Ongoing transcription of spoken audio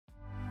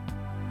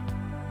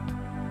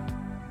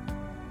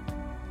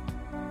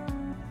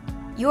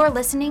You're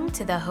listening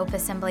to the Hope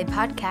Assembly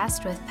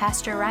podcast with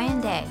Pastor Ryan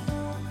Day.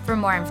 For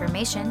more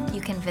information, you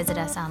can visit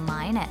us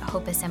online at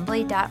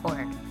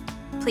hopeassembly.org.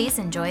 Please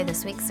enjoy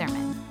this week's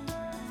sermon.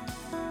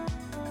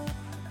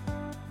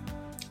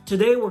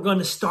 Today we're going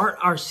to start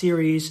our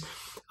series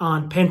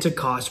on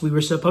Pentecost. We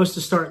were supposed to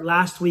start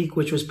last week,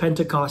 which was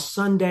Pentecost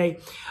Sunday,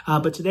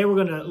 but today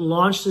we're going to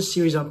launch this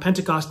series on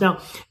Pentecost. Now,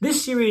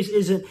 this series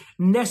isn't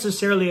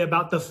necessarily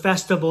about the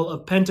festival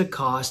of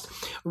Pentecost.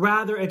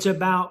 Rather, it's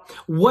about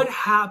what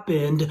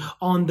happened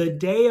on the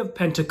day of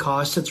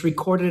Pentecost that's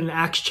recorded in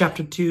Acts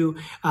chapter 2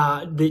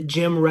 that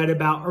Jim read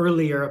about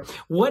earlier.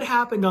 What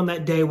happened on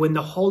that day when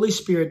the Holy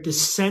Spirit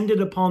descended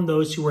upon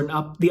those who were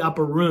in the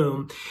upper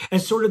room, and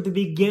sort of the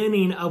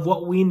beginning of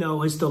what we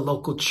know as the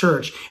local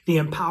church, the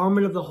empowerment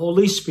of the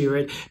Holy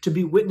Spirit to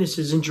be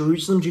witnesses in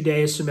Jerusalem,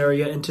 Judea,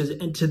 Samaria, and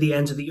to the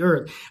ends of the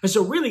earth. And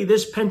so really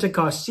this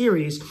Pentecost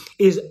series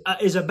is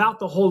about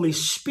the Holy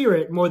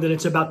Spirit more than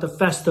it's about the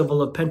festival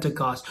of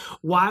Pentecost.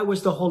 Why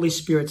was the Holy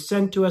Spirit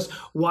sent to us?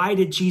 Why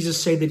did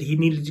Jesus say that he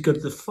needed to go to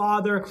the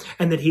Father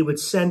and that he would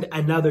send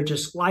another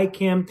just like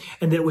him,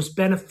 and that it was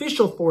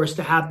beneficial for us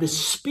to have the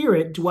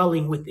Spirit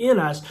dwelling within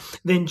us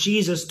than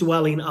Jesus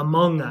dwelling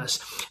among us?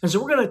 And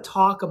so we're going to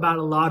talk about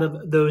a lot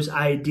of those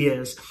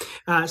ideas.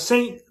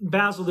 St.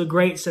 Basil the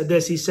Great said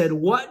this. He said,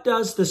 "What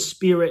does the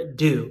Spirit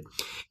do?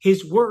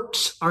 His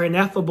works are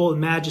ineffable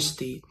in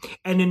majesty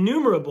and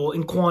innumerable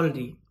in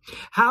quantity.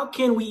 How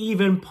can we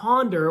even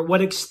ponder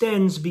what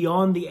extends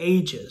beyond the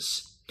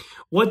ages?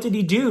 What did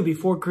he do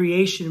before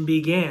creation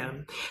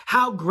began?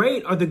 How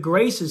great are the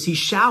graces he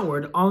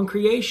showered on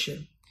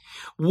creation?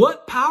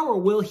 What power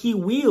will he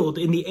wield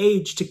in the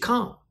age to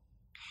come?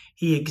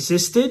 He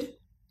existed,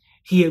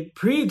 he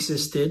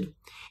pre-existed,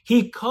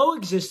 he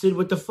coexisted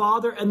with the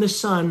Father and the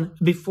Son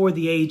before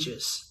the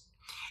ages.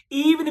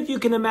 Even if you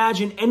can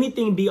imagine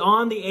anything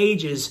beyond the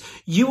ages,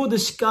 you will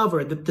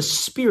discover that the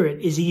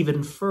Spirit is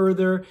even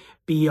further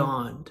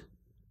beyond."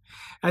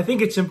 I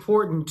think it's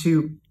important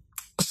to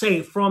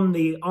say from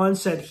the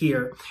onset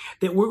here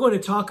that we're going to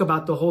talk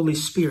about the Holy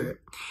Spirit.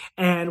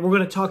 And we're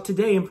going to talk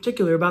today in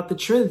particular about the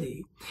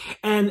Trinity.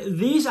 And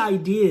these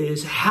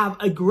ideas have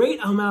a great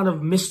amount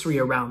of mystery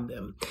around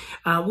them.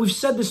 We've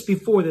said this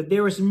before, that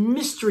there is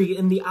mystery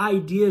in the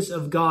ideas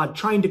of God,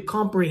 trying to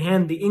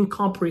comprehend the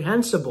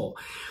incomprehensible.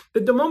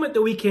 But the moment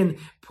that we can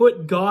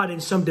put God in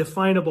some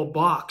definable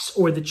box,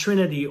 or the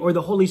Trinity or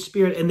the Holy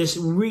Spirit in this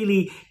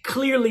really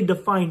clearly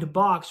defined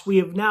box, we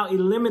have now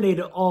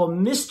eliminated all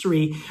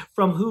mystery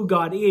from who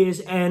God is,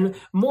 and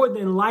more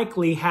than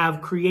likely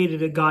have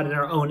created a God in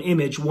our own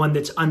image, one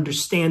that's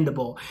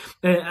understandable.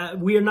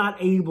 We are not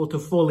able to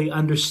fully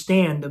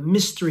understand the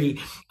mystery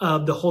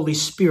of the Holy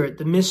Spirit,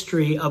 the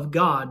mystery of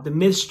God, the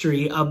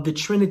mystery of the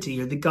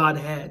Trinity or the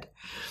Godhead.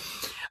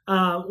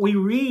 We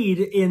read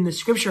in the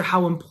scripture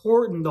how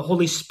important the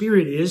Holy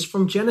Spirit is.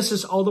 From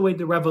Genesis all the way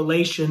to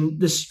Revelation,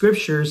 the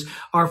scriptures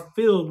are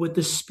filled with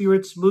the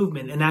Spirit's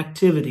movement and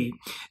activity.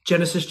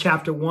 Genesis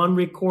chapter 1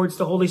 records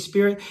the Holy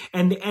Spirit,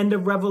 and the end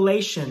of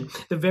Revelation,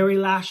 the very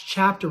last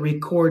chapter,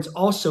 records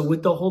also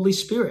with the Holy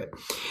Spirit.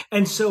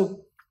 And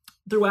so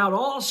throughout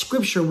all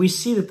scripture, we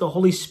see that the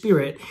Holy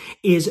Spirit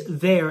is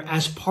there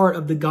as part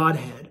of the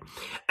Godhead.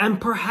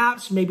 And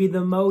perhaps maybe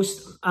the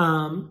most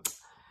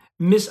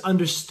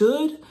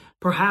misunderstood,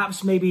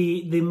 perhaps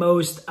maybe the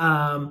most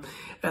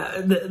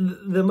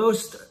the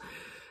most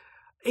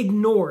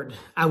ignored,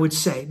 I would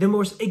say, the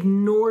most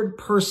ignored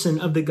person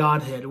of the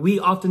Godhead. We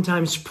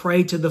oftentimes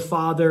pray to the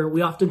Father.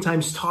 We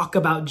oftentimes talk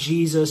about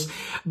Jesus,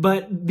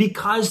 but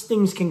because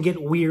things can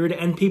get weird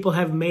and people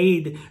have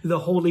made the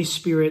Holy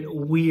Spirit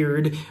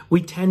weird,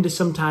 we tend to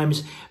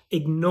sometimes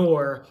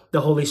ignore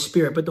the Holy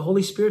Spirit. But the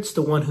Holy Spirit's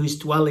the one who's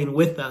dwelling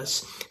with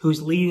us, who's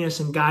leading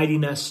us and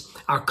guiding us,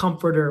 our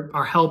comforter,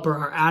 our helper,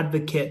 our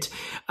advocate.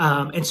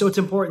 And so it's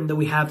important that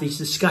we have these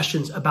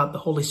discussions about the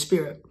Holy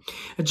Spirit.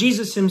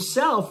 Jesus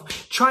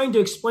himself, trying to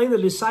explain to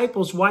the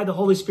disciples why the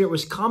Holy Spirit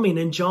was coming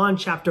in John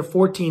chapter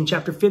 14,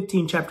 chapter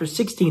 15, chapter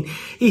 16,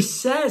 he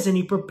says, and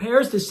he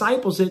prepares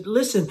disciples that,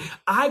 listen,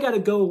 I got to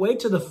go away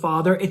to the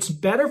Father. It's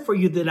better for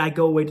you that I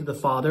go away to the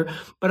Father,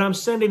 but I'm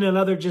sending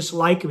another just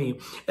like me,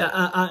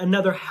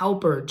 another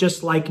helper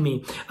just like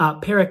me.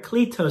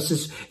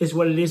 Parakletos is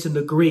what it is in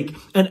the Greek,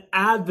 an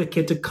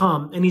advocate to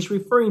come. And he's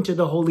referring to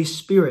the Holy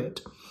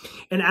Spirit.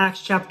 In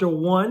Acts chapter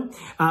 1,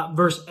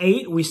 verse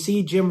 8, we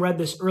see, Jim read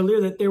this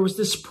earlier, that there was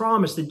this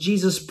promise, that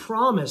Jesus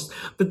promised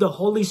that the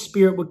Holy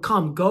Spirit would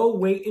come. Go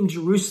wait in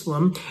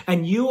Jerusalem,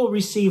 and you will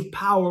receive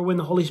power when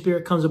the Holy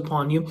Spirit comes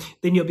upon you.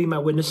 Then you'll be my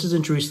witnesses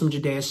in Jerusalem,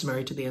 Judea,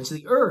 Samaria, to the ends of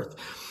the earth.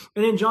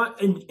 And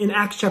in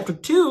Acts chapter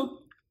 2,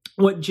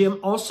 what Jim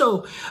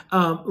also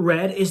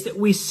read is that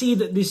we see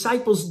that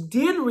disciples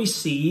did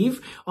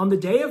receive on the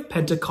day of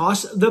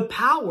Pentecost the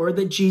power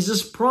that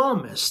Jesus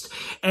promised.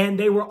 And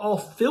they were all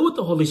filled with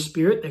the Holy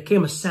Spirit. There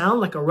came a sound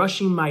like a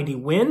rushing mighty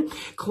wind.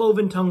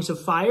 Cloven tongues of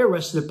fire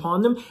rested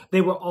upon them.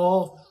 They were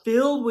all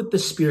filled with the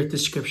Spirit, the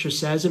scripture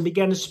says, and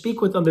began to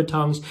speak with other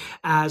tongues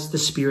as the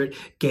Spirit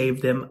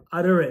gave them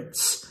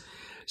utterance.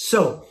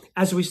 So,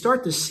 as we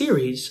start this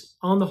series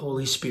on the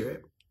Holy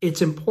Spirit,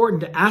 it's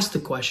important to ask the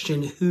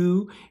question,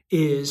 who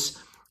is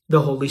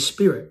the Holy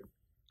Spirit?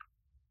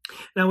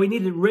 Now, we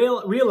need to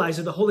realize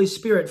that the Holy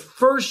Spirit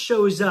first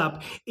shows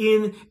up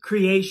in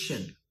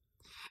creation.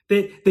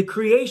 That the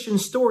creation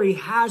story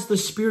has the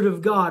Spirit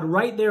of God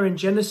right there in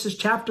Genesis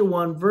chapter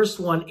 1, verse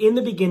 1. In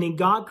the beginning,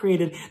 God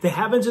created the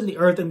heavens and the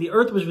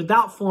earth was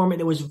without form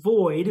and it was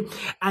void,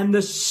 and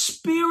the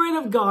Spirit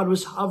of God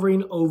was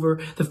hovering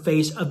over the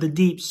face of the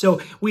deep. So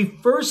we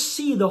first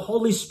see the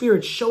Holy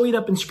Spirit showing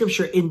up in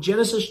Scripture in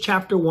Genesis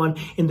chapter 1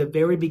 in the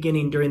very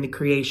beginning during the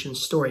creation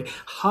story,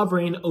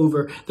 hovering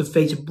over the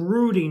face,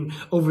 brooding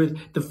over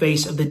the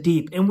face of the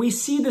deep. And we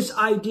see this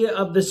idea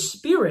of the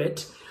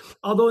Spirit,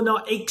 although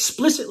not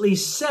explicitly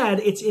said,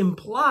 it's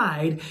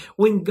implied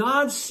when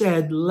God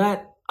said,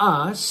 let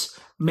us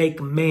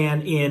make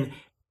man in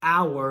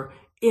our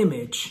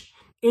image.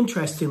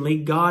 Interestingly,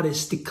 God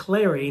is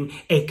declaring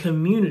a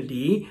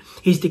community.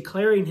 He's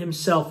declaring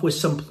himself with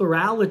some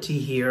plurality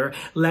here.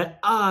 Let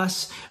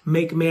us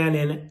make man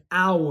in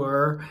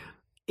our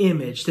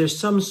image. There's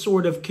some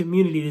sort of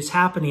community that's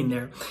happening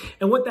there.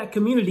 And what that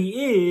community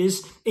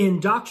is,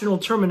 in doctrinal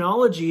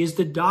terminology, is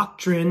the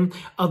doctrine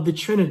of the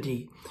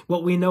Trinity.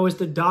 What we know is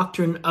the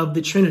doctrine of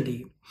the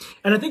Trinity.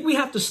 And I think we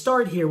have to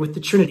start here with the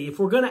Trinity. If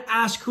we're going to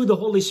ask who the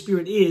Holy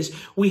Spirit is,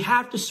 we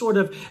have to sort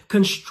of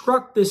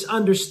construct this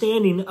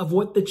understanding of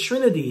what the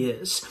Trinity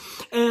is.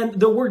 And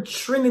the word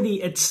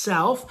Trinity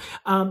itself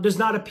does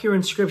not appear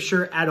in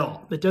Scripture at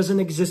all. It doesn't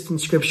exist in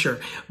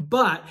Scripture.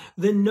 But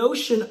the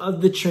notion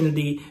of the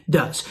Trinity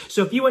does.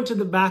 So if you went to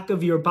the back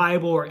of your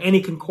Bible or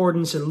any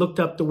concordance and looked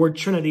up the word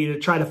Trinity to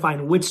try to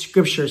find which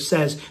Scripture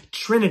says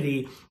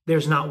Trinity,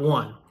 there's not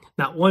one.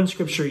 Not one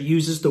Scripture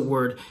uses the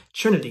word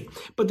Trinity,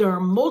 but there are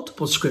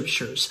multiple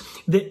Scriptures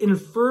that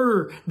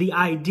infer the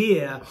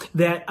idea,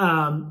 that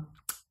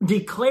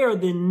declare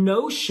the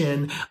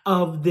notion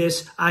of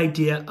this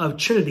idea of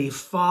Trinity: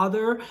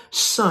 Father,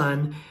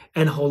 Son,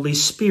 and Holy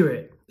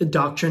Spirit, the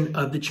doctrine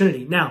of the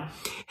Trinity. Now,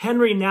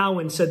 Henry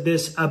Nouwen said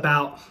this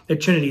about the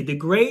Trinity: the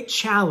great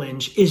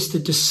challenge is to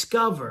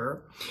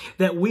discover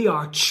that we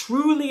are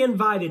truly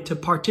invited to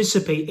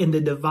participate in the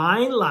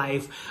divine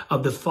life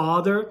of the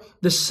Father,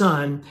 the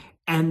Son,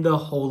 and the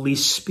Holy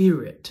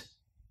Spirit.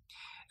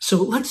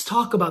 So let's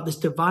talk about this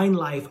divine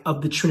life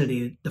of the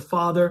Trinity, the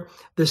Father,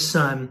 the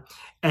Son,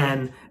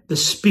 and the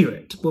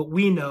Spirit, what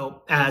we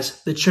know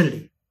as the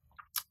Trinity.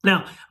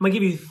 Now, I'm going to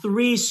give you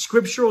three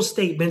scriptural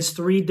statements,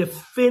 three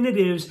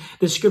definitives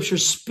that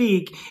Scriptures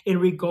speak in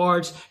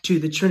regards to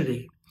the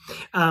Trinity.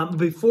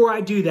 Before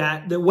I do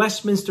that, the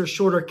Westminster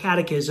Shorter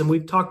Catechism,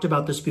 we've talked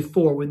about this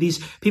before, where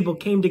these people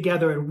came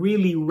together and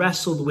really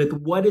wrestled with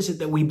what is it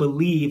that we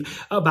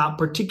believe about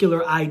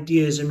particular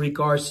ideas in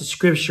regards to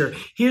Scripture.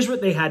 Here's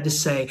what they had to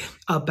say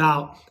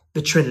about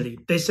the Trinity.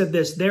 They said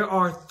this: there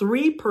are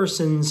three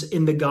persons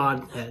in the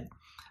Godhead,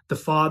 the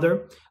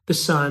Father, the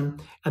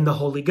Son, and the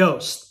Holy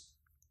Ghost.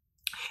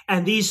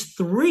 And these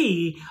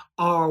three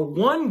are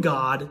one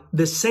God,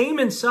 the same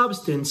in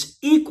substance,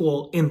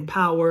 equal in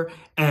power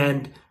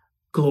and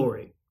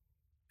glory.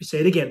 We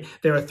say it again.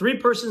 There are three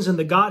persons in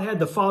the Godhead,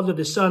 the Father,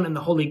 the Son, and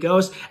the Holy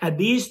Ghost. And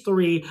these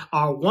three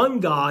are one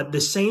God,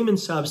 the same in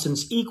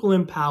substance, equal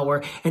in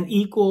power, and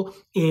equal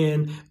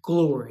in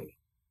glory.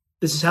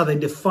 This is how they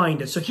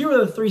defined it. So here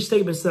are the three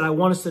statements that I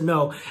want us to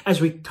know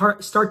as we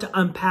start to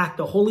unpack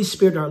the Holy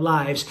Spirit in our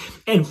lives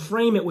and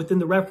frame it within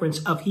the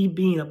reference of He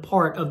being a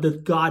part of the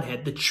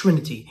Godhead, the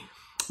Trinity,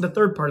 the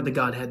third part of the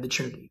Godhead, the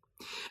Trinity.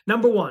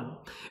 Number one,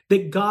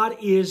 that God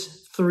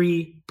is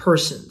three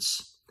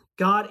persons.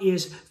 God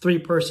is three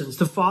persons.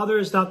 The Father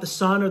is not the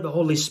Son or the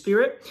Holy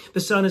Spirit. The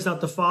Son is not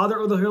the Father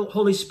or the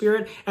Holy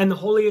Spirit. And the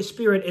Holy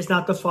Spirit is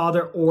not the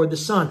Father or the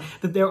Son.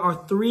 That there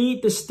are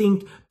three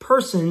distinct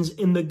persons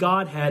in the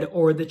Godhead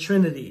or the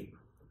Trinity.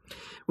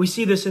 We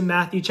see this in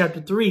Matthew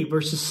chapter 3,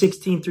 verses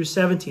 16 through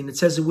 17. It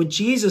says that when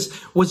Jesus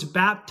was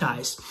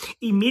baptized,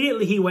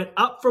 immediately he went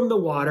up from the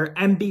water,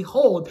 and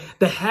behold,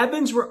 the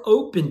heavens were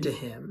opened to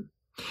him.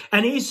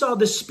 And he saw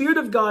the Spirit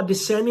of God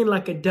descending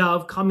like a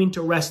dove, coming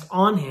to rest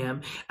on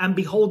him. And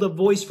behold, a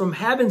voice from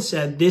heaven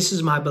said, "This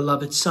is my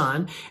beloved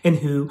Son, in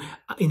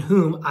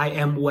whom I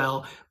am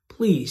well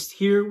pleased."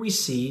 Here we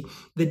see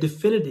the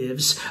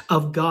definitives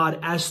of God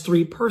as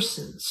three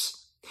persons.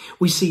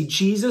 We see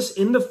Jesus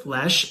in the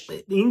flesh,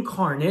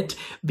 incarnate,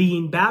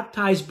 being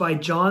baptized by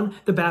John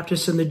the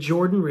Baptist in the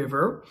Jordan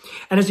River.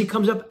 And as he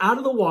comes up out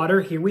of the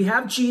water, here we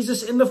have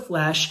Jesus in the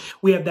flesh.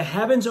 We have the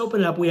heavens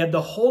open up. We have the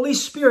Holy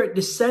Spirit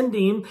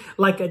descending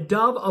like a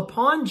dove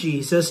upon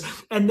Jesus.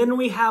 And then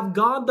we have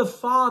God the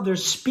Father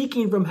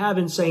speaking from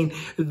heaven saying,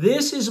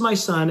 "This is my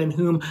Son in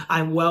whom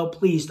I'm well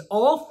pleased."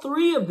 All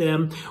three of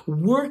them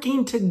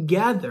working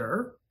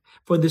together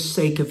for the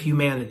sake of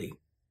humanity.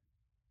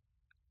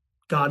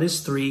 God is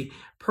three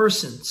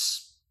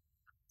persons.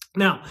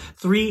 Now,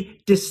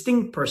 three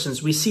distinct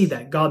persons. We see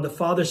that. God the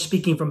Father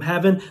speaking from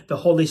heaven, the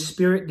Holy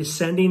Spirit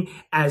descending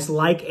as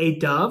like a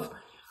dove,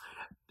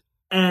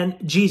 and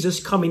Jesus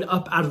coming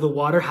up out of the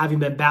water, having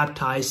been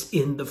baptized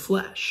in the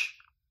flesh.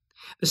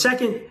 The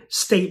second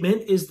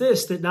statement is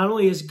this, that not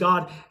only is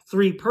God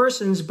three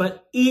persons,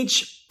 but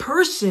each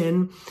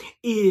person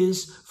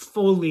is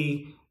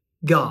fully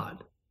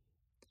God.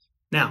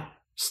 Now,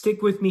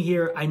 stick with me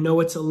here. I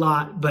know it's a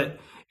lot,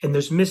 and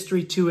there's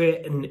mystery to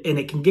it, and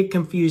it can get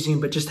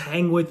confusing, but just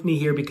hang with me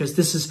here because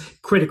this is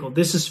critical.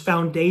 This is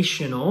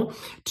foundational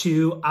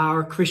to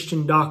our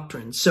Christian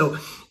doctrine. So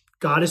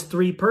God is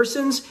three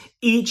persons.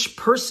 Each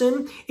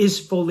person is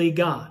fully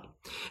God.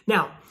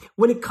 Now,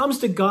 when it comes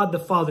to God the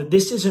Father,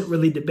 this isn't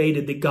really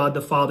debated that God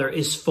the Father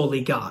is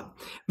fully God.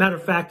 Matter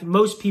of fact,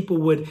 most people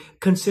would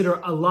consider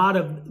a lot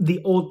of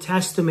the Old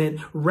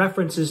Testament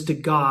references to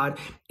God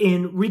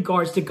in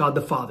regards to God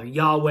the Father,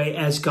 Yahweh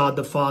as God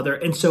the Father.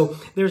 And so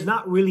there's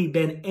not really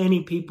been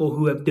any people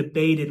who have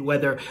debated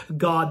whether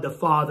God the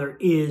Father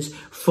is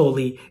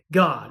fully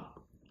God.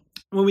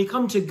 When we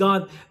come to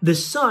God the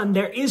Son,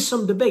 there is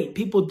some debate.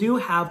 People do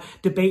have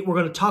debate. We're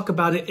going to talk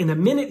about it in a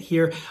minute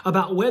here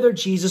about whether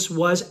Jesus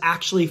was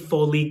actually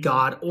fully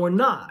God or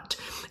not.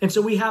 And so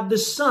we have the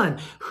Son,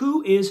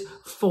 who is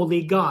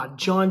fully God.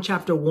 John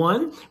chapter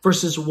 1,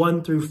 verses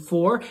 1 through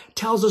 4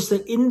 tells us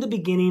that in the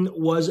beginning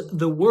was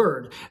the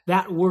Word.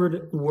 That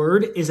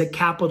word is a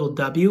capital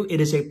W. It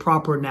is a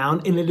proper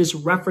noun, and it is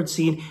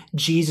referencing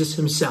Jesus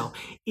himself.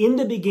 In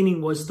the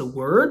beginning was the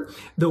Word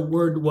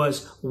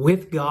was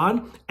with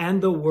God,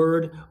 and the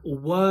Word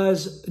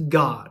was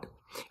God.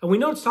 And we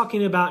know it's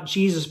talking about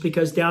Jesus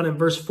because down in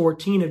verse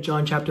 14 of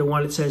John chapter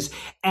 1, it says,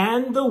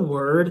 "And the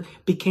Word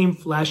became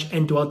flesh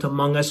and dwelt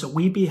among us.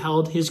 We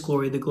beheld his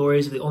glory. The glory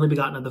is of the only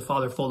begotten of the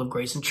Father, full of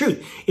grace and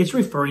truth." It's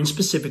referring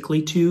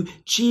specifically to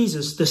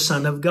Jesus, the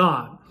Son of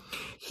God.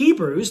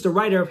 Hebrews, the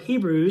writer of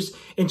Hebrews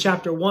in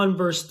chapter 1,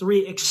 verse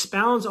 3,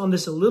 expounds on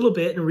this a little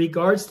bit in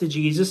regards to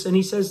Jesus. And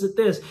he says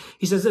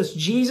this,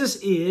 Jesus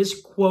is,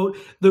 quote,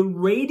 "the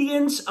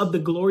radiance of the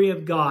glory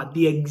of God,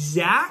 the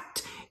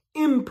exact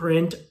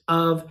imprint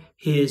of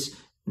his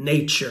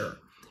nature."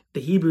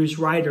 The Hebrews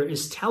writer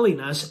is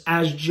telling us,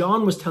 as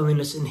John was telling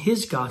us in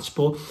his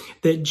gospel,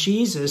 that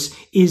Jesus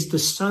is the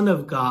Son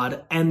of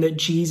God and that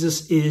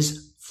Jesus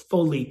is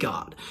fully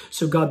God.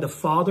 So God the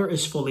Father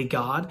is fully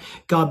God.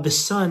 God the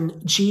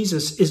Son,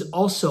 Jesus, is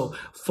also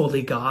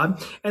fully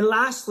God. And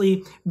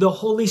lastly, the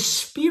Holy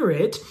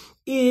Spirit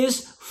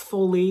is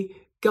fully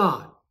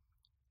God.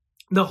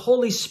 The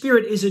Holy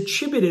Spirit is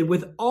attributed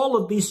with all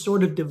of these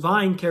sort of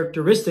divine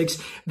characteristics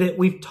that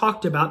we've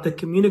talked about, the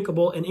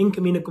communicable and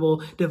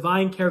incommunicable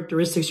divine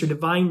characteristics or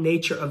divine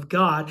nature of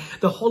God.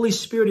 The Holy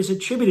Spirit is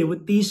attributed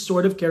with these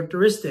sort of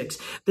characteristics,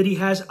 that he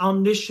has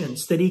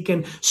omniscience, that he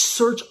can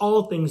search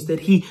all things,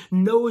 that he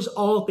knows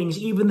all things,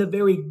 even the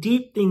very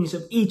deep things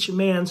of each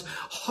man's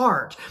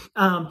heart,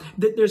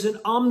 that there's an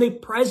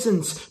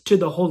omnipresence to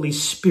the Holy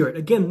Spirit.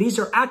 Again, these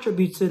are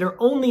attributes that are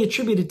only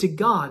attributed to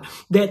God,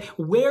 that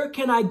where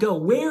can I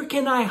go? Where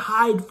can I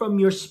hide from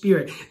your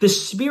Spirit? The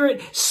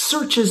Spirit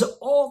searches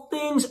all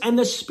things and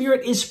the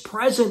Spirit is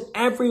present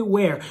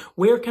everywhere.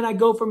 Where can I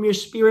go from your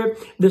Spirit?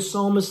 The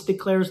psalmist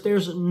declares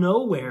there's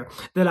nowhere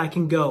that I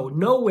can go,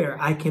 nowhere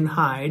I can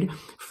hide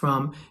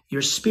from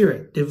your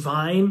Spirit.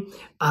 Divine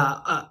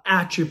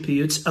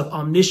attributes of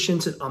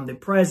omniscience and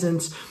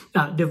omnipresence,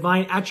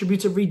 divine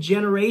attributes of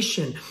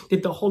regeneration,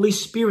 that the Holy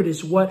Spirit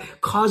is what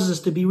causes us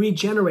to be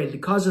regenerated,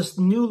 it causes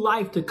new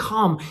life to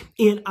come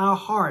in our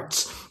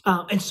hearts.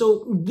 And so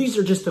these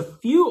are just a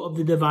few of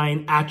the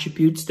divine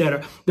attributes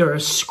that are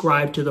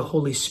ascribed to the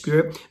Holy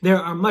Spirit.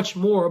 There are much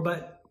more,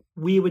 but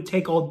we would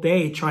take all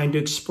day trying to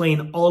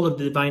explain all of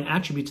the divine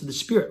attributes of the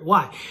Spirit.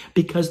 Why?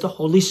 Because the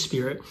Holy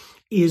Spirit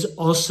is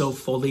also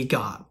fully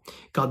God.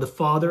 God the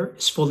Father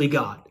is fully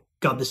God.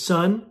 God the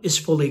Son is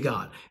fully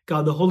God.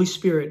 God the Holy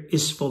Spirit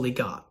is fully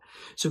God.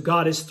 So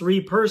God is three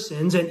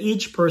persons and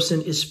each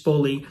person is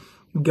fully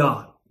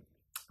God.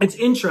 It's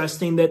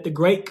interesting that the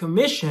Great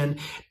Commission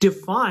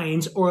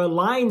defines or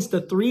aligns the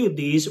three of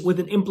these with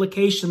an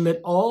implication that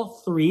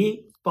all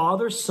three,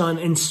 Father, Son,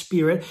 and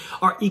Spirit,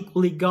 are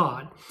equally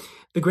God.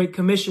 The Great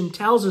Commission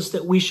tells us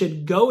that we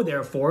should go,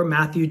 therefore,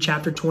 Matthew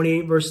chapter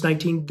 28, verse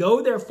 19,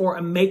 "Go, therefore,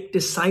 and make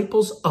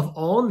disciples of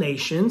all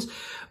nations,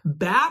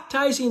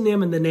 baptizing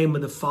them in the name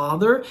of the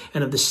Father,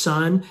 and of the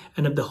Son,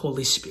 and of the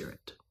Holy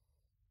Spirit."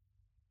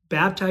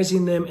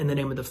 Baptizing them in the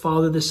name of the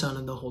Father, the Son,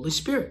 and the Holy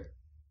Spirit.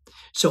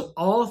 So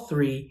all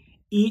three,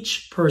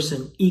 each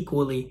person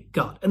equally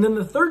God. And then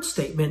the third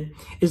statement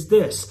is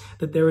this,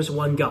 that there is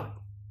one God.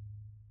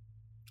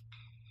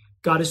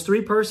 God is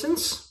three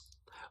persons.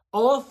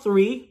 All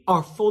three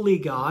are fully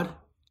God,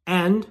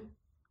 and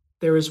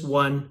there is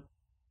one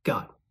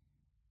God.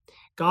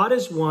 God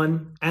is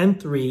one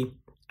and three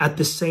at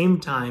the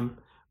same time,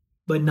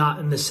 but not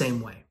in the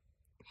same way.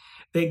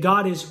 That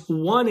God is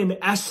one in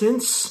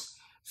essence,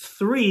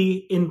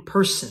 three in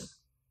person.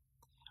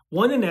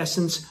 One in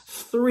essence,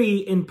 three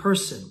in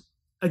person.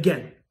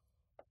 Again,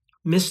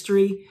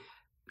 mystery.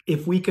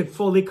 If we could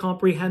fully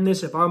comprehend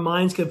this, if our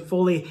minds could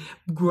fully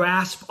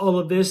grasp all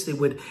of this, it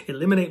would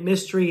eliminate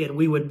mystery and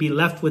we would be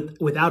left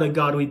without a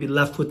God, we'd be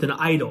left with an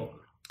idol.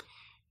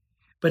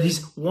 But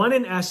he's one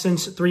in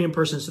essence, three in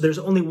person. So there's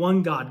only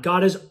one God.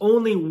 God is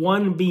only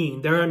one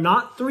being. There are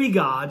not three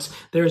gods.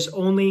 There is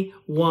only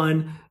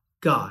one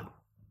God.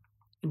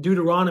 In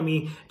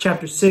Deuteronomy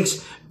chapter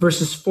 6,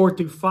 verses 4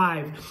 through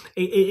 5,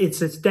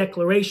 it's its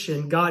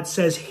declaration. God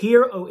says,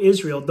 "Hear, O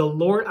Israel, the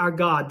Lord our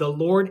God, the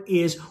Lord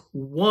is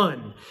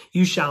one.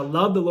 You shall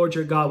love the Lord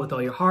your God with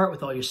all your heart,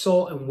 with all your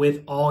soul, and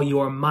with all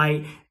your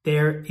might.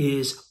 There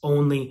is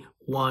only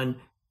one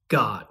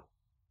God."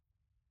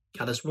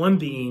 God is one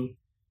being.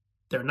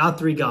 There are not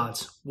three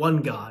gods,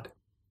 one God,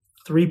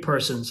 three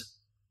persons.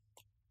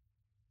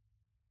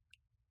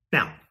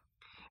 Now,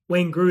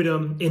 Wayne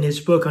Grudem, in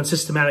his book on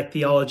systematic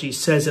theology,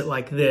 says it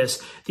like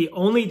this: the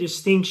only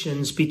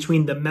distinctions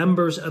between the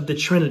members of the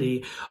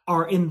Trinity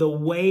are in the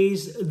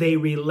ways they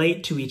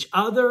relate to each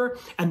other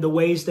and the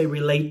ways they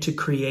relate to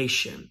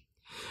creation.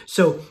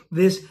 So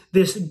this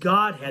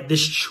Godhead,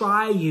 this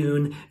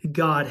triune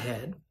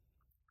Godhead,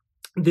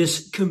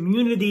 this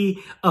community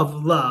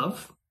of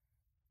love,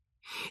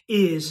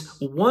 is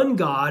one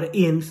God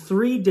in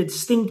three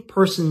distinct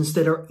persons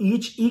that are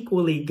each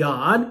equally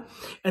God.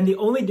 And the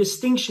only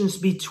distinctions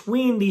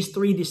between these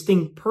three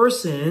distinct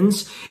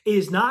persons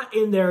is not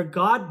in their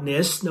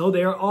godness. No,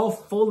 they are all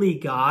fully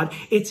God.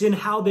 It's in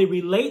how they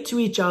relate to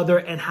each other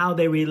and how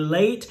they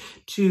relate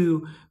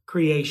to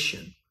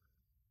creation,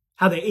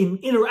 how they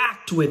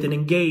interact with and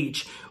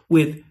engage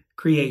with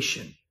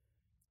creation.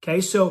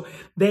 Okay, so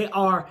they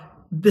are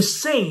the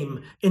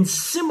same and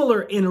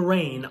similar in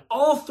reign,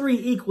 all three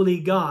equally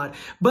God,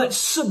 but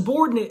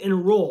subordinate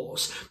in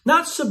roles.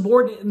 Not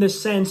subordinate in the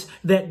sense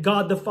that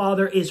God the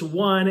Father is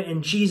one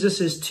and Jesus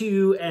is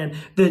two and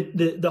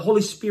the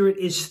Holy Spirit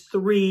is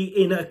three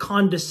in a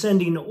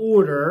condescending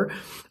order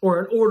or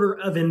an order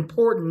of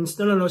importance.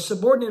 No.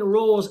 Subordinate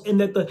roles in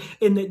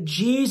that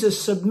Jesus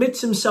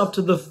submits himself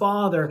to the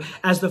Father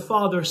as the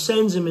Father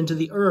sends him into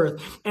the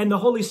earth, and the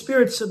Holy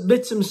Spirit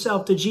submits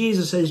himself to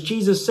Jesus as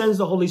Jesus sends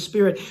the Holy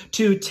Spirit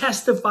to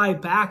testify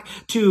back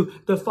to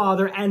the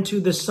Father and to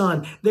the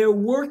Son. They're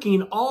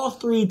working all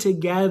three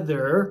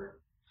together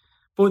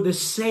for the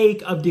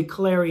sake of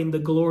declaring the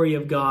glory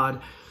of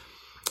God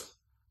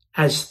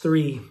as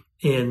three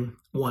in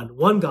one.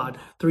 One God,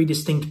 three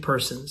distinct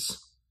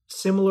persons,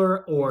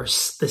 similar or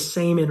the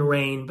same in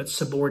reign, but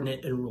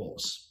subordinate in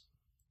roles.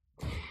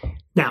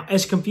 Now,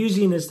 as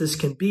confusing as this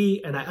can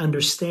be, and I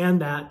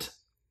understand that,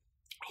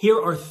 here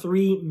are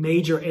three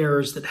major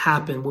errors that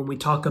happen when we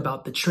talk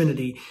about the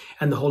Trinity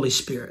and the Holy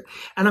Spirit.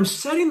 And I'm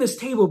setting this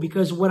table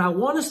because what I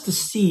want us to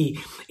see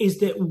is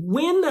that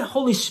when the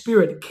Holy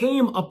Spirit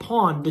came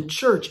upon the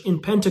church in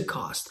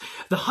Pentecost,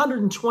 the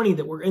 120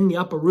 that were in the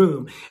upper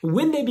room,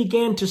 when they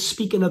began to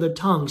speak in other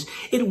tongues,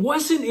 it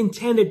wasn't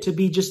intended to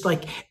be just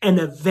like an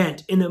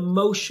event, an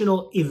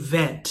emotional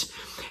event.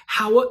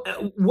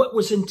 What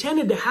was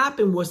intended to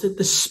happen was that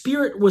the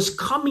Spirit was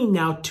coming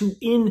now to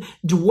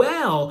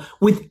indwell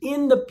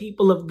within the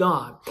people of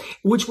God,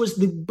 which was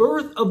the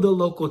birth of the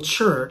local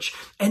church.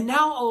 And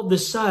now all of a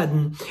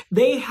sudden,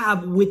 they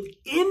have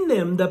within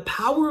them the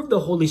power of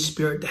the Holy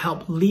Spirit to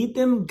help lead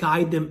them,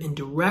 guide them, and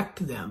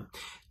direct them,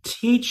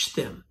 teach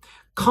them,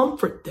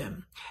 comfort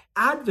them,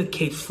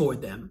 advocate for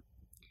them,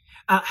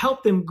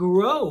 help them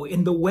grow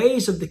in the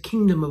ways of the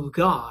kingdom of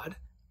God,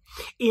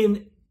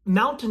 in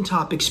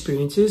mountaintop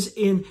experiences,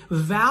 in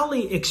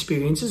valley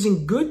experiences,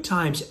 in good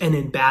times and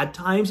in bad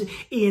times,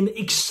 in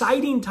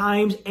exciting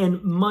times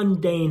and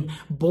mundane,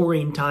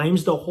 boring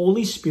times. The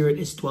Holy Spirit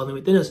is dwelling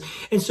within us.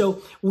 And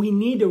so we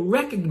need to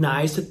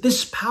recognize that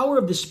this power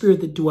of the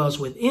Spirit that dwells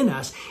within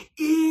us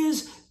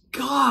is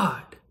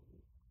God.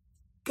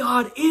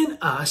 God in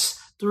us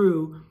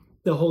through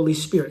the Holy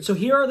Spirit. So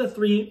here are the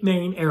three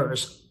main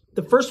errors.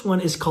 The first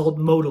one is called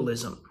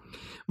modalism.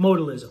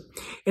 Modalism.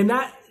 And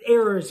that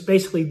error is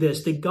basically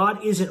this, that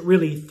God isn't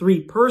really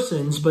three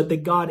persons, but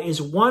that God is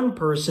one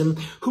person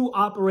who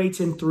operates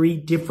in three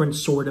different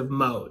sort of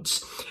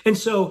modes. And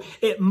so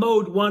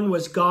mode one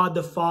was God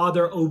the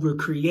Father over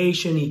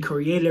creation. He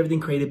created everything,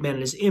 created man in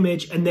his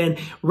image, and then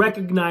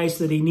recognized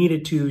that he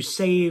needed to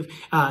save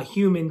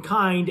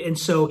humankind. And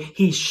so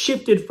he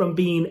shifted from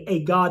being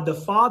a God the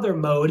Father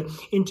mode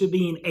into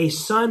being a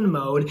Son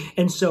mode.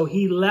 And so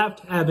he left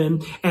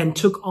heaven and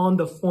took on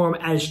the form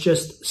as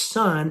just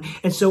Son.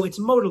 And so it's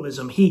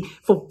modalism. He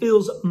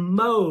fulfills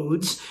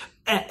modes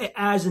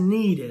as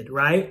needed,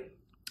 right?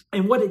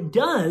 And what it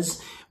does,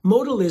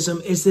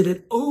 modalism, is that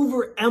it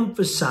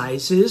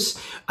overemphasizes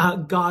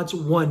God's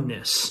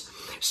oneness.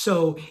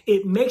 So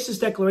it makes this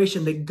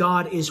declaration that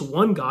God is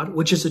one God,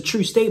 which is a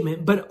true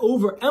statement, but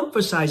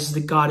overemphasizes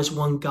that God is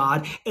one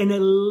God and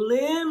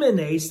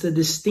eliminates the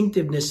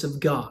distinctiveness of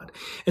God.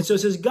 And so it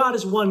says God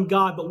is one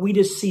God, but we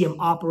just see him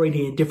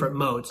operating in different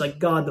modes, like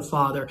God the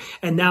Father.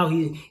 And now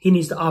he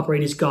needs to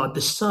operate as God the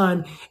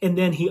Son, and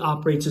then he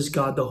operates as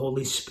God the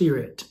Holy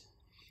Spirit.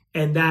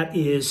 And that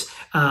is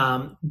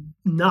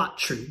not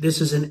true.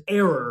 This is an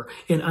error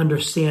in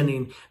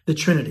understanding the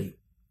Trinity.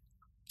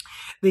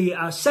 The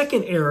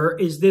second error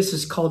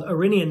is called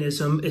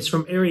Arianism. It's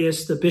from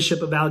Arius, the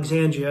Bishop of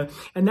Alexandria.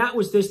 And that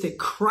was this, that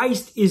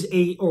Christ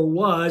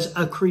was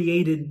a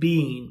created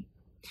being.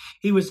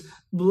 He was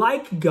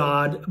like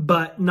God,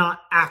 but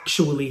not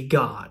actually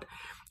God.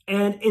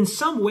 And in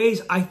some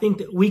ways, I think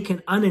that we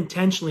can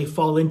unintentionally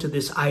fall into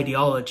this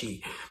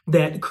ideology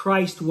that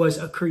Christ was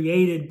a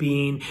created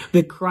being,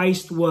 that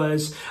Christ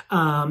was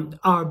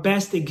our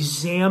best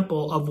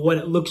example of what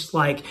it looks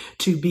like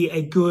to be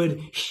a good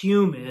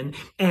human.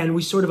 And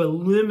we sort of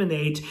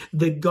eliminate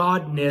the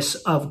godness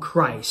of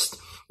Christ.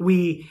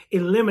 We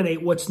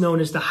eliminate what's known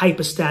as the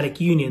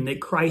hypostatic union,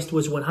 that Christ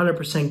was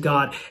 100%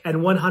 God and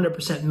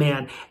 100%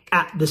 man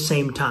at the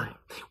same time.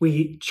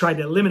 We try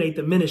to eliminate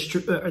the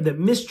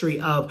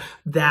mystery of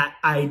that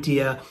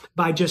idea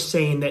by just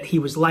saying that he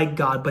was like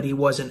God, but he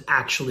wasn't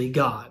actually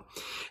God.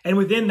 And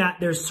within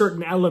that, there's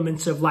certain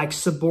elements of like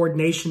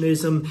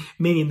subordinationism,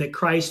 meaning that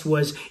Christ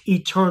was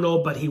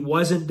eternal, but he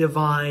wasn't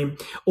divine,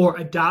 or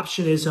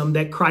adoptionism,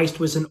 that Christ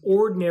was an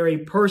ordinary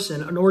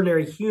person, an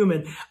ordinary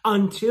human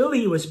until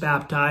he was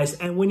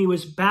baptized. And when he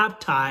was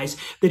baptized,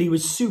 that he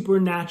was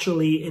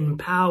supernaturally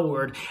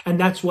empowered. And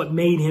that's what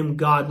made him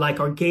God-like,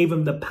 or gave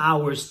him the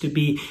powers to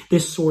be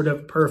this sort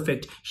of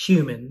perfect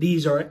human.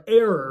 These are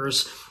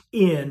errors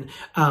in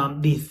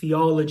the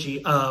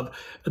theology of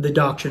the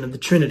doctrine of the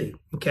Trinity.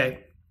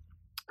 Okay.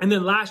 And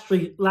then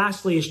lastly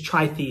is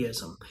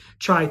tritheism.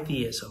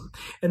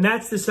 And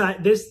that's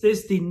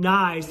this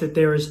denies that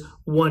there is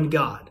one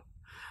God.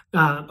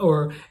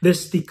 Or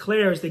this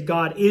declares that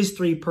God is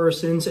three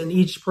persons and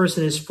each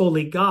person is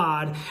fully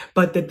God,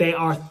 but that they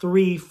are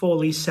three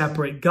fully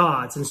separate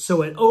gods. And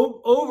so it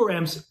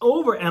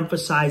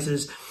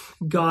overemphasizes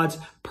God's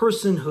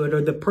personhood,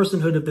 or the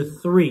personhood of the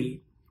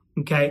three.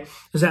 Okay,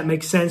 does that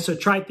make sense? So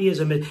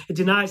tritheism, it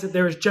denies that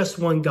there is just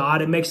one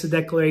God. It makes the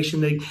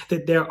declaration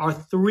that there are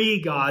three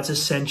gods,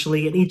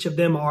 essentially, and each of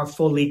them are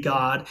fully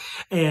God,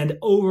 and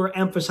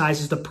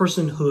overemphasizes the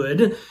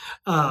personhood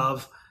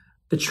of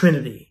the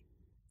Trinity: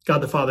 God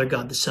the Father,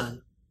 God the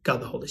Son,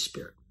 God the Holy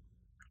Spirit.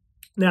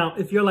 Now,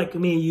 if you're like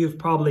me, you've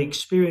probably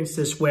experienced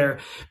this, where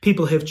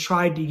people have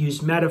tried to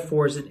use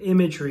metaphors and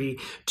imagery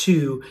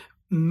to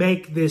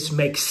make this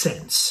make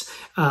sense.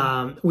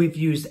 We've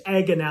used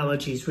egg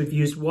analogies, we've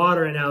used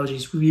water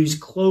analogies, we've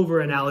used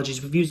clover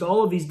analogies, we've used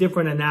all of these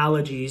different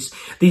analogies,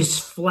 these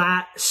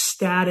flat,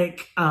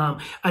 static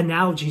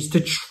analogies, to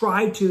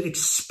try to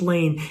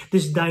explain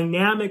this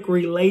dynamic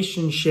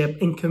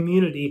relationship and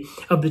community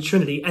of the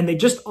Trinity, and they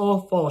just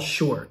all fall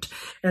short.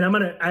 And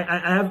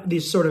I have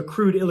these sort of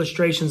crude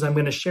illustrations I'm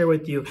going to share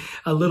with you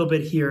a little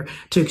bit here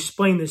to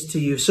explain this to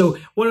you. So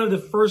one of the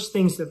first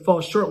things that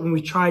falls short when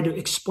we try to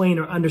explain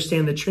or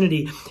understand the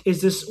Trinity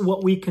is this,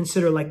 what we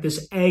consider like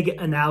this egg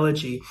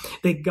analogy,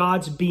 that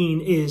God's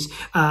being is,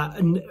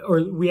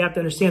 or we have to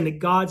understand that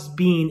God's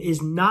being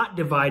is not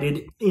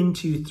divided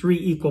into three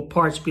equal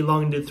parts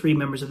belonging to three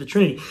members of the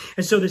Trinity.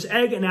 And so this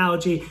egg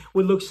analogy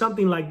would look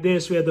something like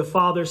this. We have the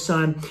Father,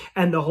 Son,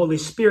 and the Holy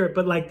Spirit,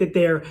 but like that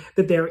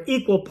they're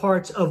equal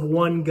parts of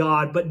one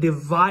God, but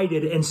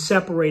divided and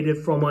separated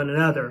from one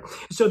another.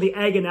 So the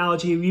egg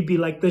analogy would be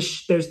like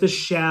this: there's the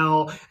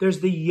shell,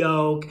 there's the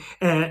yolk,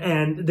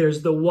 and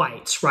there's the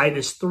whites, right?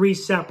 There's three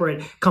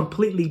separate,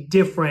 completely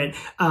different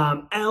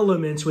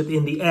elements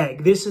within the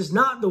egg. This is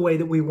not the way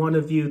that we want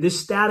to view this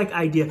static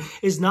idea.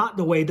 Is not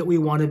the way that we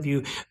want to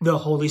view the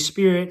Holy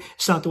Spirit.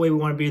 It's not the way we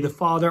want to view the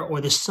Father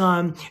or the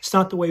Son. It's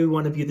not the way we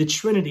want to view the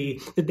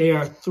Trinity, that they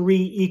are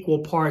three equal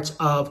parts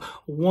of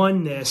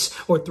oneness,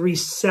 or three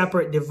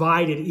separate,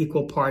 divided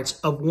equal parts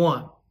of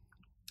one.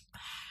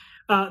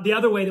 The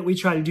other way that we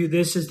try to do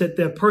this is that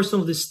the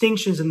personal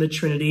distinctions in the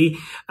Trinity,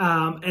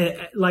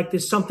 like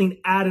there's something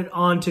added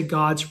on to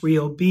God's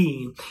real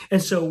being.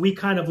 And so we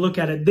kind of look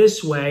at it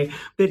this way,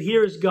 that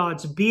here is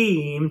God's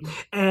being,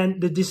 and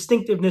the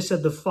distinctiveness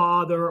of the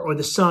Father or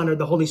the Son or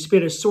the Holy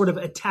Spirit is sort of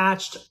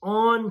attached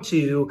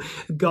onto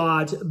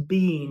God's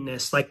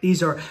beingness. Like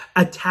these are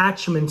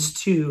attachments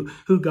to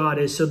who God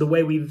is. So the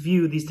way we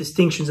view these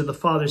distinctions of the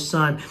Father,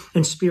 Son,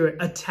 and Spirit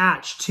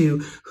attached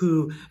to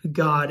who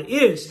God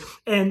is.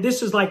 And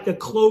this is like the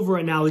clover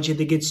analogy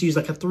that gets used,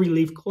 like a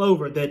three-leaf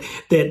clover, that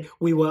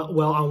we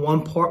will on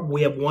one part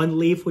we have one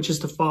leaf, which is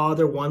the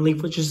Father, one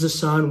leaf, which is the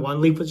Son, one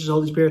leaf, which is the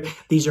Holy Spirit.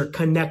 These are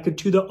connected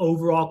to the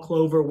overall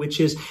clover, which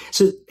is,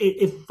 so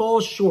it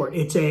falls short.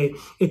 It's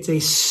a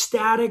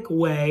static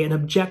way, an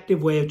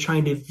objective way of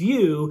trying to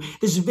view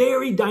this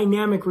very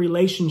dynamic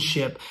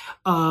relationship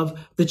of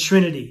the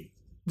Trinity.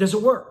 It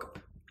doesn't work.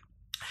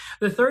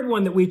 The third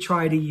one that we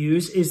try to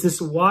use is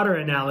this water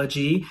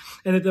analogy,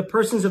 and that the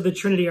persons of the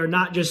Trinity are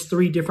not just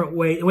three different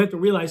ways. And we have to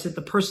realize that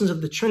the persons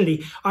of the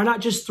Trinity are not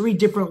just three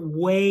different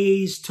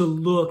ways to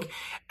look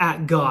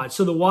at God.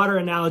 So the water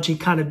analogy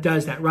kind of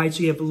does that, right?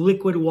 So you have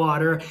liquid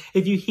water.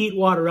 If you heat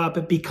water up,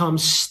 it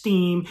becomes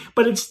steam,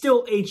 but it's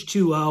still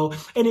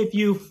H2O. And if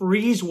you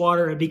freeze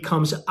water, it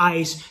becomes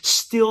ice,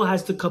 still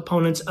has the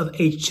components of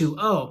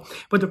H2O.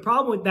 But the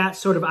problem with that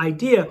sort of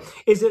idea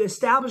is it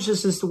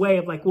establishes this way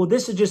of like, well,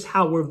 this is just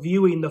how we're viewing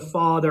viewing the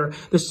Father,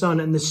 the Son,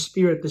 and the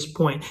Spirit at this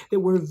point,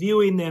 that we're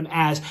viewing them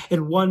as,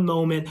 in one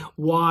moment,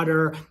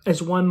 water, as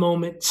one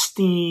moment,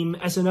 steam,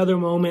 as another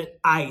moment,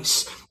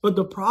 ice. But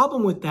the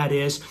problem with that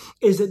is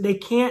that they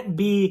can't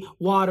be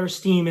water,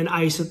 steam, and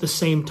ice at the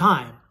same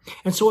time.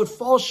 And so it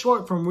falls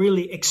short from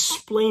really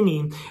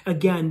explaining,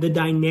 again, the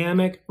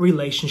dynamic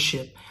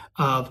relationship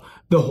of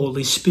the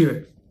Holy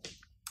Spirit.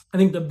 I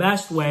think the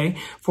best way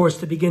for us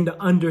to begin to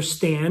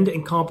understand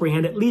and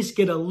comprehend, at least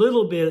get a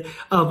little bit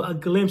of a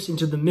glimpse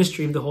into the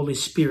mystery of the Holy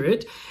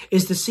Spirit,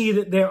 is to see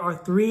that there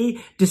are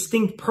three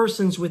distinct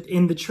persons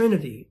within the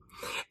Trinity,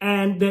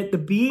 and that the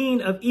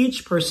being of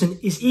each person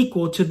is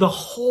equal to the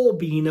whole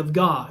being of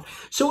God.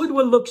 So it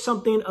would look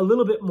something a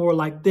little bit more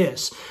like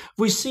this.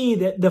 We see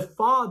that the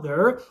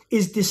Father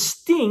is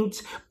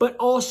distinct, but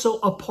also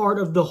a part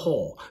of the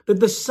whole.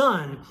 That the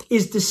Son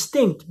is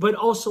distinct, but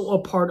also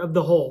a part of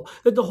the whole.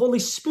 That the Holy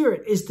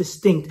Spirit is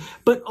distinct,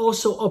 but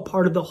also a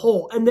part of the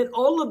whole. And that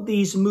all of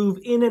these move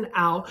in and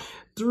out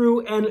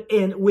through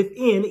and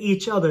within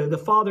each other. The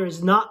Father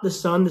is not the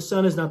Son is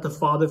not the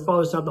Father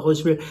is not the Holy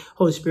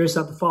Spirit is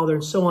not the Father,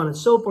 and so on and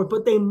so forth.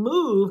 But they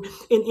move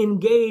and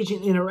engage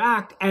and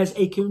interact as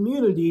a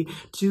community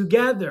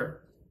together.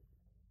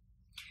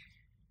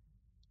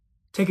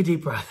 Take a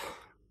deep breath.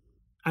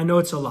 I know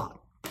it's a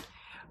lot.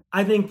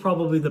 I think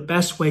probably the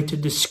best way to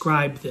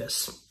describe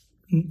this,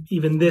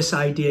 even this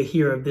idea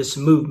here of this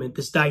movement,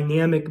 this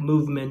dynamic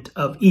movement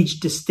of each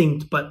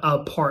distinct but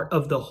a part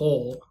of the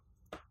whole,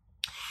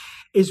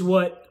 is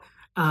what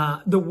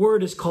the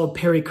word is called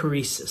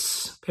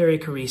perichoresis.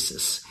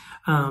 Perichoresis.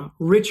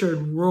 Richard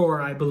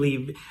Rohr, I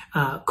believe,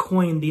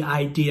 coined the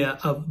idea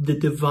of the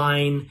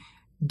divine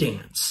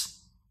dance.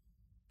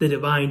 The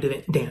divine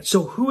dance.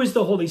 So who is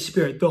the Holy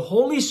Spirit? The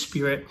Holy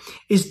Spirit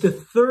is the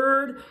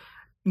third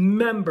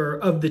member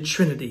of the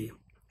Trinity.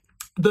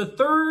 The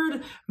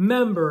third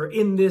member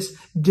in this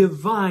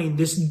divine,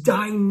 this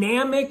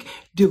dynamic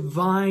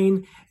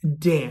divine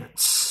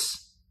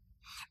dance.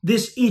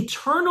 This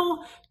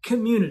eternal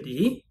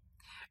community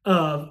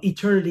of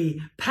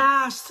eternity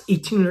past,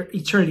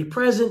 eternity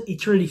present,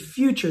 eternity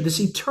future, this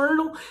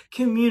eternal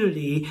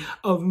community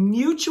of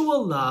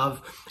mutual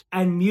love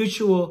and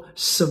mutual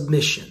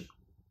submission.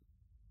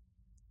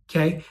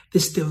 Okay?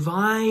 This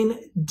divine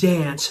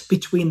dance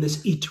between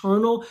this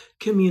eternal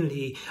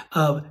community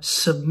of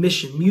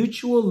submission,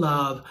 mutual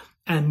love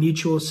and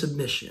mutual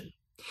submission.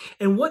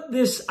 And what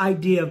this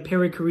idea of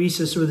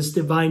perichoresis, or this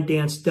divine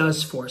dance,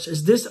 does for us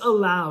is this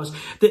allows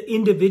the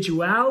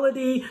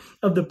individuality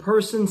of the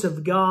persons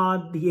of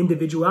God, the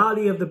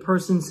individuality of the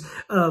persons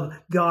of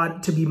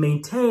God to be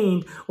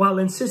maintained, while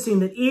insisting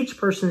that each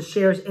person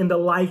shares in the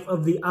life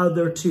of the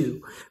other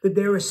two. That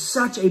there is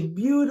such a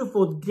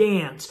beautiful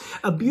dance,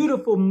 a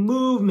beautiful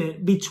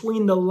movement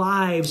between the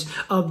lives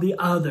of the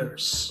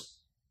others.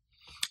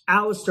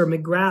 Alistair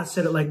McGrath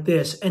said it like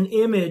this: an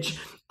image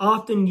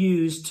often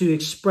used to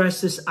express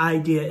this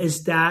idea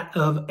is that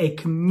of a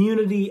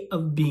community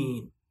of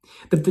being.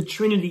 That the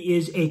Trinity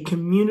is a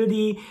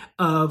community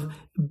of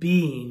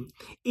being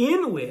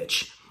in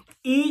which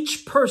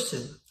each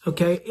person,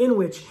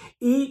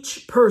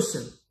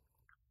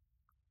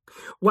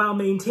 while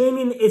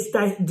maintaining its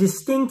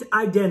distinct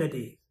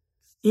identity,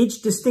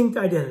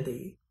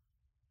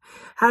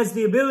 has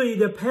the ability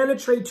to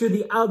penetrate to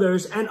the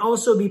others and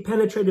also be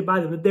penetrated by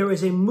them. That there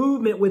is a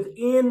movement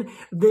within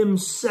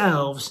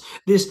themselves,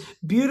 this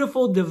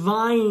beautiful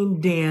divine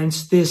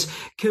dance, this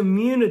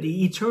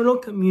community, eternal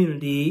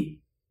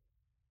community,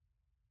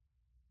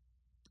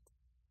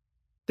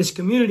 this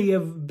community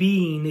of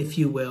being, if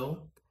you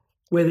will,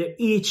 where they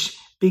each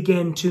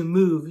begin to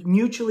move,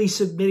 mutually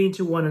submitting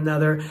to one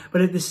another, but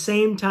at the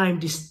same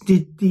time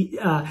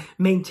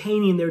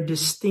maintaining their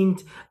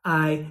distinct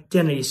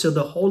identity. So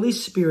the Holy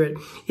Spirit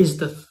is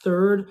the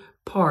third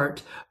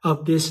part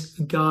of this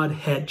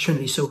Godhead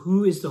Trinity. So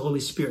who is the Holy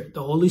Spirit?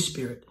 The Holy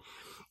Spirit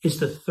is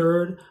the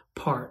third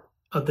part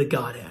of the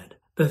Godhead,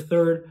 the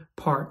third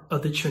part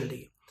of the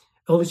Trinity.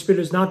 The Holy Spirit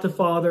is not the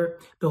Father.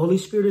 The Holy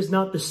Spirit is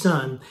not the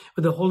Son,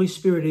 but the Holy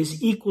Spirit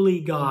is equally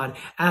God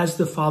as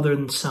the Father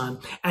and the Son,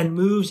 and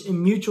moves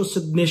in mutual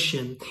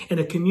submission in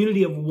a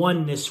community of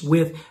oneness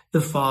with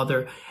the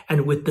Father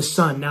and with the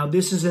Son. Now,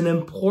 this is an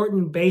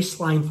important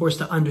baseline for us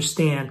to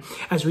understand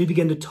as we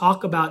begin to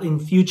talk about in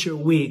future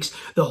weeks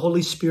the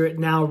Holy Spirit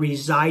now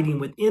residing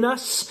within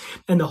us,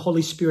 and the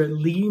Holy Spirit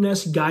leading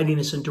us, guiding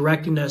us, and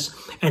directing us,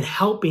 and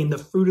helping the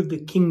fruit of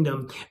the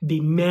kingdom be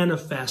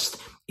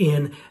manifest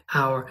in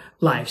our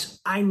lives.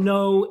 I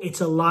know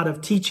it's a lot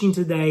of teaching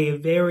today,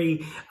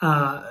 very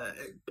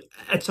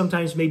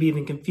sometimes maybe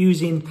even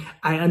confusing.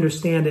 I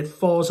understand it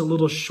falls a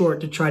little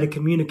short to try to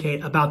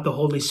communicate about the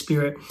Holy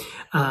Spirit,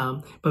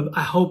 but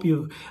I hope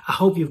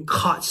you've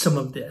caught some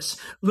of this.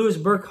 Louis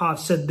Berkhoff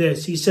said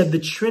this. He said the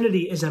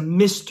Trinity is a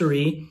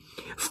mystery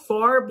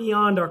far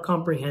beyond our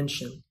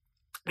comprehension,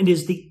 and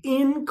is the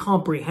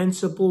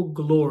incomprehensible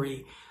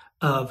glory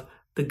of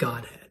the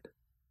Godhead.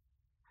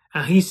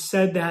 He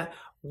said that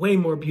way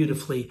more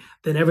beautifully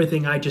than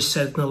everything I just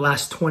said in the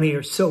last 20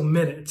 or so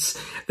minutes.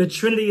 The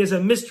Trinity is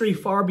a mystery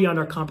far beyond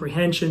our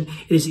comprehension.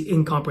 It is the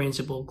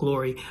incomprehensible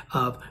glory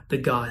of the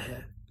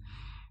Godhead.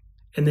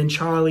 And then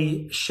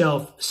Charlie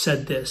Shelf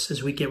said this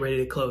as we get ready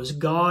to close.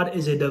 God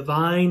is a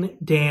divine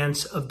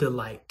dance of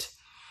delight,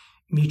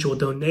 mutual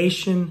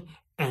donation,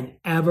 and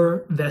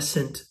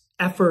effervescent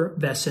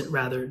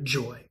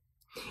joy.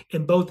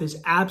 In both his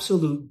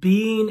absolute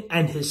being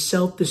and his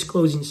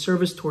self-disclosing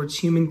service towards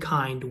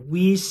humankind,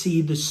 we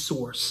see the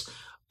source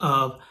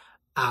of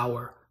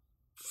our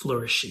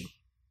flourishing.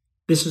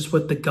 This is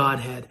what the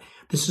Godhead,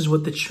 this is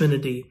what the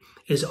Trinity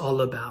is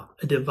all about,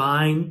 a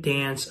divine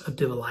dance of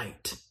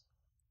delight.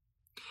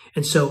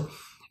 And so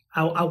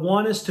I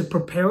want us to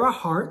prepare our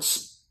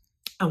hearts.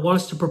 I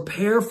want us to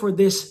prepare for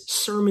this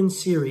sermon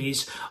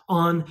series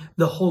on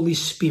the Holy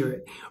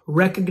Spirit,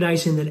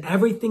 recognizing that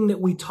everything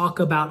that we talk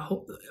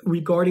about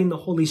regarding the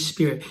Holy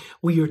Spirit,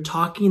 we are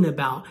talking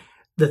about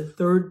the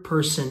third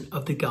person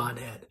of the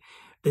Godhead,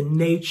 the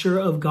nature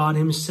of God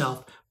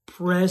himself,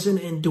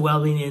 present and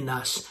dwelling in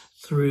us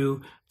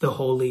through the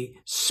Holy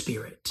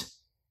Spirit.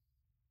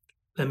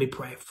 Let me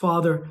pray.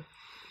 Father,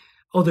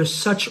 there's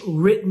such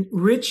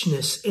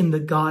richness in the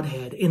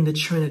Godhead, in the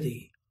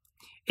Trinity.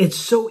 It's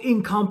so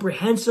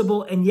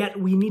incomprehensible, and yet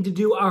we need to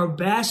do our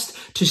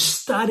best to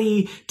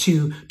study,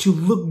 to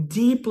look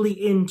deeply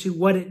into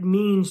what it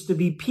means to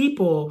be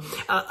people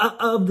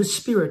of the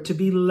Spirit, to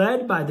be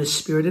led by the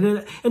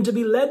Spirit. And to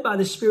be led by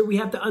the Spirit, we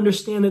have to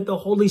understand that the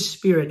Holy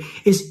Spirit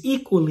is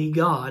equally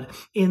God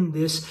in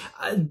this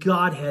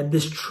Godhead,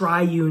 this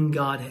triune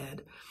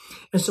Godhead.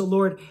 And so,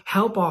 Lord,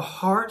 help our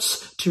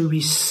hearts to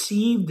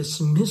receive this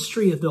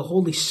mystery of the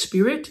Holy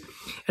Spirit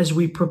as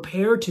we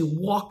prepare to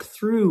walk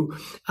through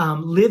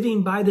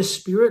living by the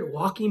Spirit,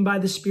 walking by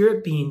the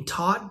Spirit, being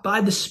taught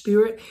by the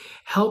Spirit.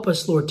 Help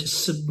us, Lord, to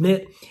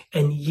submit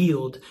and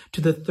yield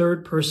to the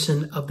third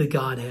person of the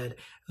Godhead,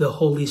 the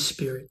Holy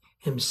Spirit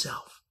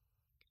himself.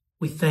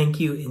 We thank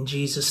you in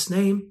Jesus'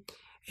 name.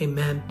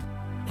 Amen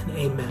and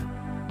amen.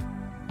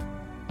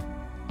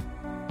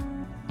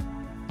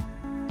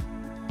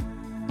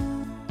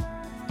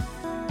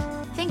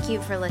 Thank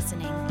you for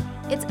listening.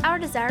 It's our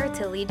desire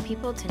to lead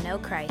people to know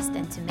Christ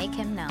and to make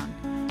him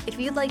known. If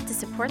you'd like to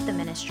support the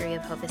ministry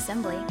of Hope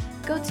Assembly,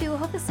 go to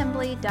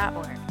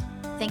hopeassembly.org.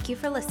 Thank you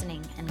for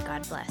listening, and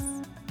God bless.